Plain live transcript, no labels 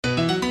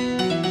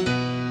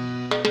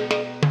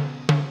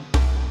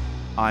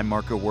I'm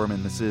Marco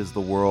Werman. This is The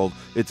World.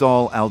 It's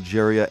all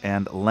Algeria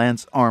and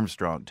Lance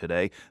Armstrong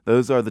today.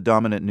 Those are the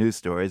dominant news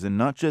stories, and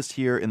not just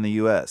here in the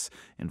U.S.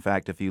 In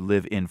fact, if you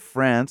live in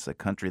France, a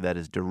country that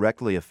is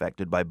directly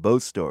affected by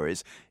both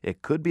stories,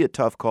 it could be a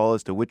tough call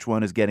as to which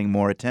one is getting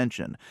more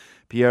attention.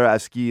 Pierre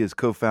Aski is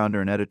co-founder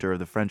and editor of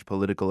the French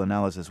political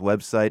analysis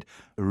website,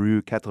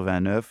 Rue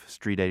 89,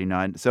 Street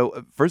 89.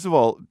 So, first of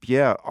all,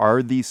 Pierre,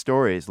 are these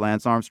stories,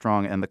 Lance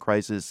Armstrong and the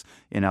crisis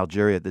in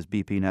Algeria at this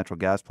BP natural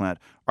gas plant,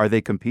 are they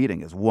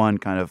competing? Is one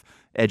kind of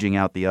edging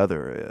out the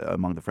other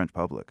among the French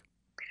public?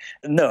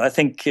 No, I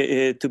think,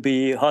 to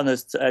be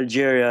honest,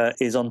 Algeria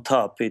is on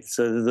top. It's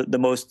the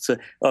most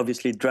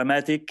obviously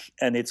dramatic,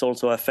 and it's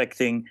also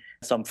affecting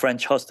some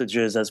French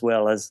hostages as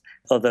well as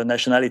other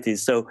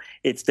nationalities. So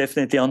it's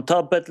definitely on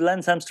top. But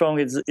Lance Armstrong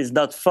is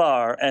not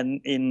far,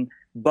 and in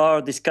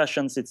bar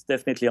discussions, it's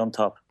definitely on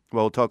top.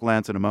 Well, we'll talk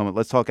Lance in a moment.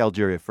 Let's talk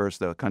Algeria first,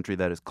 though, a country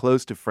that is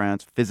close to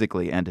France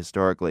physically and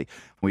historically.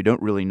 We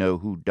don't really know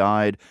who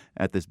died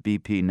at this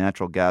BP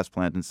natural gas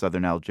plant in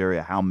southern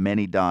Algeria, how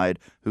many died,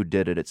 who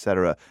did it,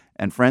 etc.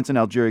 And France and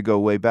Algeria go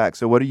way back.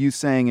 So what are you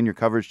saying in your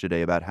coverage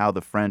today about how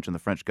the French and the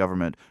French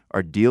government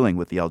are dealing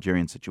with the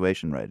Algerian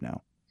situation right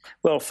now?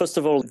 Well, first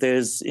of all,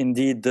 there's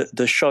indeed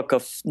the shock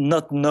of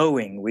not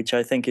knowing, which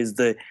I think is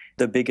the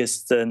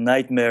biggest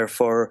nightmare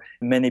for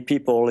many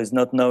people, is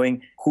not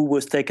knowing who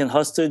was taken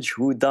hostage,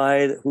 who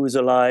died, who's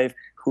alive,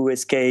 who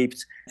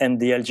escaped. And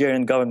the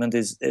Algerian government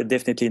is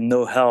definitely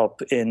no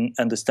help in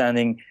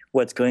understanding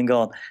what's going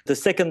on. The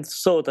second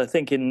thought, I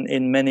think,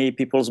 in many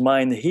people's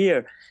mind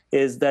here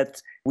is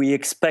that we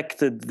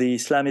expected the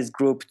Islamist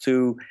group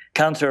to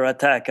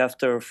counterattack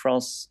after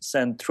France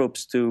sent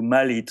troops to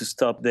Mali to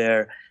stop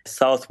their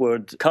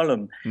southward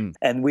column.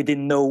 And we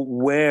didn't know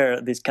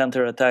where this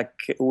counterattack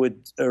would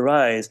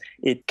arise.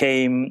 It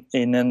came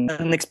in an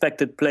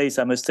unexpected place,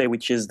 I must say,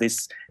 which is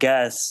this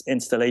gas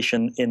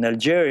installation in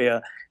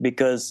Algeria,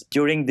 because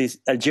during this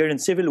Algerian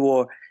civil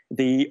war,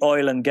 the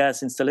oil and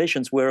gas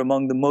installations were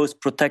among the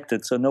most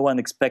protected. So no one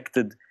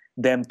expected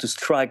them to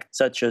strike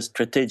such a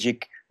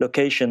strategic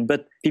location.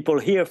 But people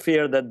here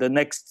fear that the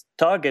next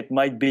target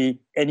might be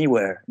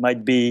anywhere,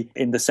 might be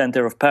in the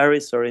center of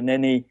Paris or in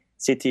any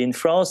city in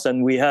France.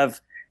 And we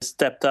have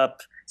stepped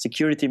up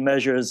security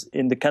measures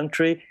in the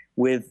country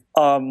with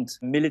armed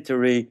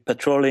military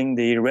patrolling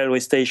the railway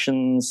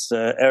stations,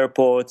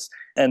 airports,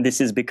 and this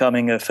is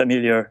becoming a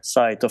familiar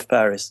sight of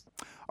Paris.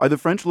 Are the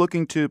French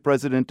looking to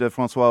President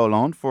François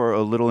Hollande for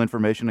a little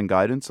information and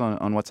guidance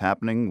on what's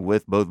happening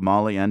with both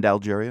Mali and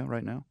Algeria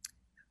right now?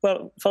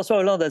 Well, François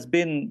Hollande has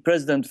been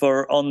president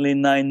for only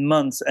 9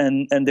 months,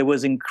 and there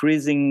was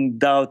increasing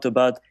doubt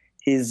about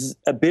his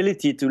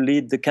ability to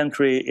lead the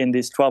country in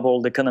these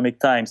troubled economic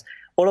times.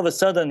 All of a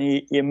sudden,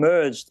 he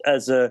emerged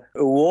as a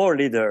war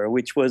leader,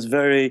 which was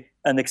very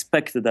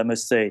unexpected, I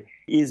must say.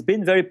 He's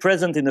been very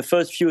present in the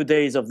first few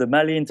days of the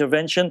Mali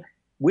intervention.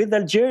 With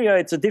Algeria,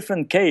 it's a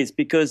different case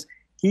because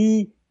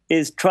he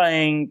is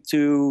trying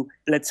to,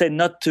 let's say,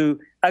 not to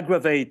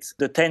aggravate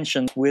the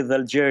tension with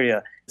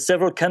Algeria.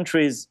 Several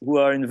countries who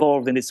are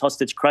involved in this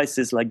hostage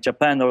crisis, like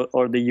Japan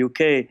or the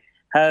UK,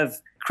 have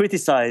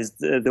criticized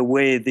the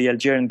way the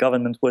Algerian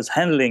government was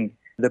handling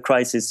the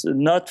crisis.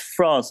 Not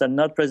France and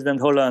not President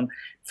Hollande,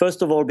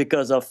 first of all,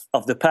 because of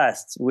the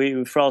past.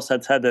 France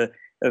had a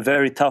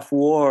very tough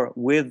war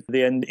with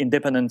the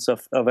independence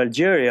of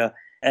Algeria,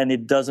 and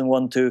it doesn't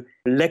want to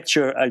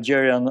lecture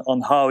Algeria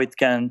on how it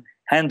can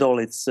handle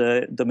its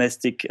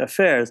domestic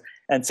affairs.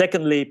 And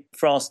secondly,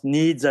 France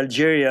needs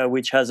Algeria,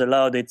 which has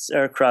allowed its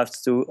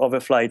aircrafts to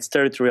overfly its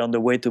territory on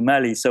the way to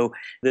Mali. So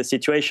the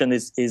situation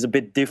is a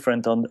bit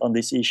different on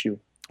this issue.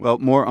 Well,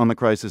 more on the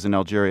crisis in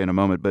Algeria in a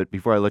moment. But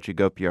before I let you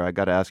go, Pierre, I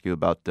got to ask you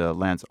about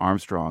Lance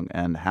Armstrong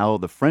and how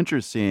the French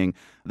are seeing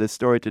this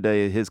story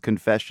today, his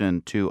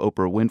confession to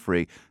Oprah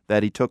Winfrey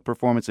that he took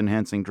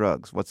performance-enhancing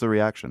drugs. What's the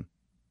reaction?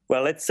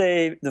 Well, let's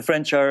say the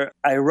French are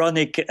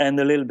ironic and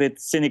a little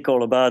bit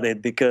cynical about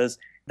it because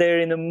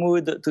they're in a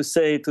mood to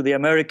say to the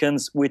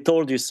Americans, we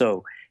told you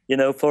so. You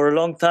know, for a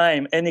long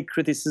time, any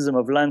criticism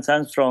of Lance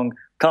Armstrong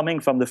coming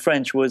from the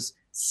French was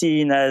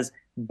seen as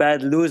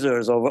bad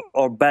losers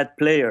or bad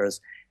players.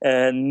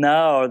 And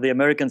now the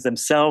Americans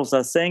themselves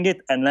are saying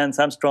it, and Lance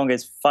Armstrong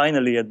is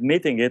finally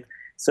admitting it.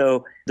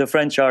 So the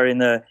French are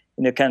in a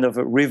kind of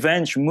a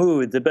revenge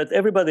mood, but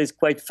everybody is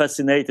quite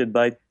fascinated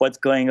by what's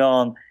going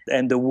on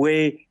and the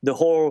way the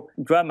whole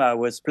drama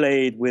was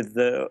played with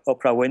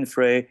Oprah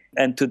Winfrey.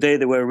 And today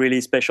there were really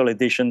special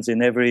editions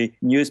in every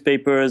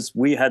newspapers.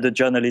 We had a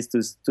journalist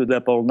who stood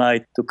up all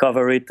night to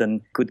cover it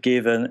and could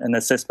give an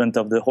assessment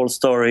of the whole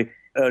story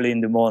early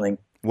in the morning.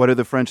 What are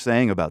the French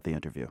saying about the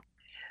interview?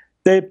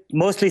 They're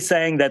mostly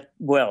saying that,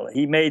 well,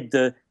 he made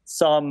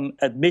some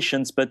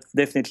admissions, but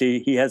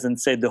definitely he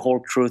hasn't said the whole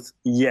truth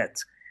yet.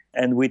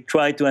 And we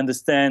try to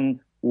understand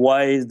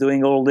why he's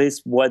doing all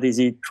this. What is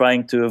he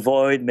trying to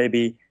avoid?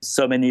 Maybe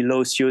so many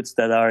lawsuits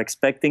that are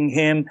expecting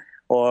him,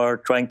 or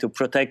trying to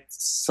protect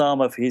some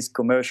of his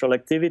commercial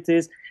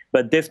activities.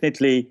 But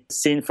definitely,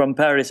 seen from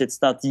Paris,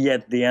 it's not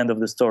yet the end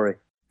of the story.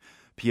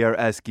 Pierre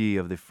Asgui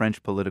of the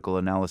French political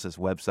analysis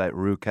website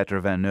Rue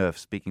 89,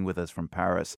 speaking with us from Paris.